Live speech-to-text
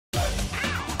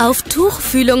Auf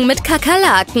Tuchfühlung mit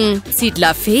Kakerlaken. Zieht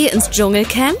LaFee ins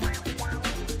Dschungelcamp?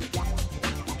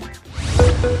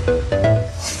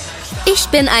 Ich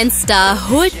bin ein Star,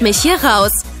 holt mich hier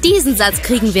raus. Diesen Satz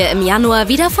kriegen wir im Januar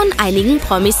wieder von einigen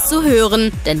Promis zu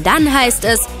hören. Denn dann heißt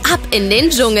es, ab in den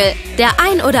Dschungel. Der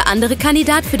ein oder andere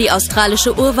Kandidat für die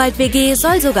australische Urwald-WG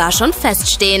soll sogar schon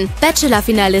feststehen.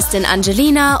 Bachelor-Finalistin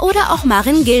Angelina oder auch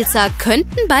Marin Gilzer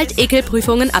könnten bald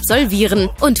Ekelprüfungen absolvieren.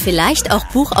 Und vielleicht auch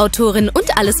Buchautorin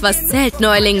und alles was zählt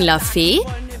Neuling LaFee?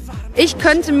 Ich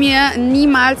könnte mir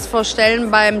niemals vorstellen,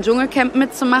 beim Dschungelcamp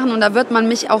mitzumachen und da wird man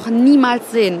mich auch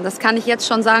niemals sehen. Das kann ich jetzt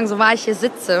schon sagen, so wahr ich hier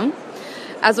sitze.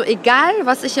 Also egal,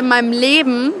 was ich in meinem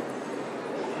Leben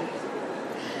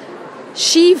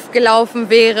schief gelaufen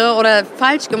wäre oder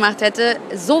falsch gemacht hätte,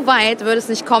 so weit würde es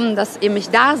nicht kommen, dass ihr mich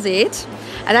da seht.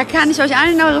 Da kann ich euch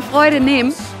allen eure Freude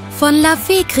nehmen. Von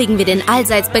LaFee kriegen wir den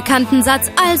allseits bekannten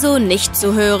Satz also nicht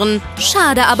zu hören.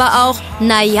 Schade aber auch.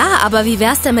 Naja, aber wie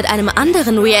wär's denn mit einem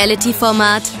anderen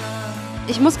Reality-Format?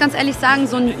 Ich muss ganz ehrlich sagen,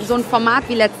 so ein Format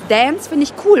wie Let's Dance finde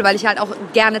ich cool, weil ich halt auch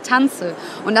gerne tanze.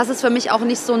 Und das ist für mich auch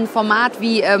nicht so ein Format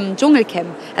wie Dschungelcamp.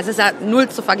 Es ist ja null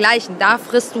zu vergleichen. Da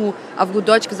frisst du, auf gut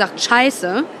Deutsch gesagt,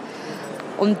 Scheiße.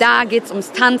 Und da geht's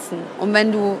ums Tanzen. Und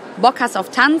wenn du Bock hast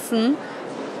auf Tanzen,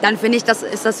 dann finde ich,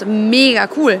 ist das mega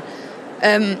cool.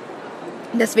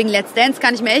 Deswegen Let's Dance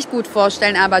kann ich mir echt gut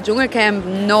vorstellen, aber Dschungelcamp,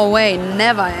 no way,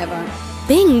 never ever.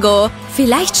 Bingo!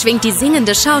 Vielleicht schwingt die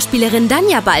singende Schauspielerin dann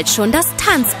ja bald schon das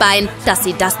Tanzbein. Dass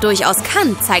sie das durchaus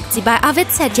kann, zeigt sie bei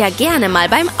AWZ ja gerne mal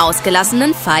beim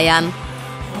ausgelassenen Feiern.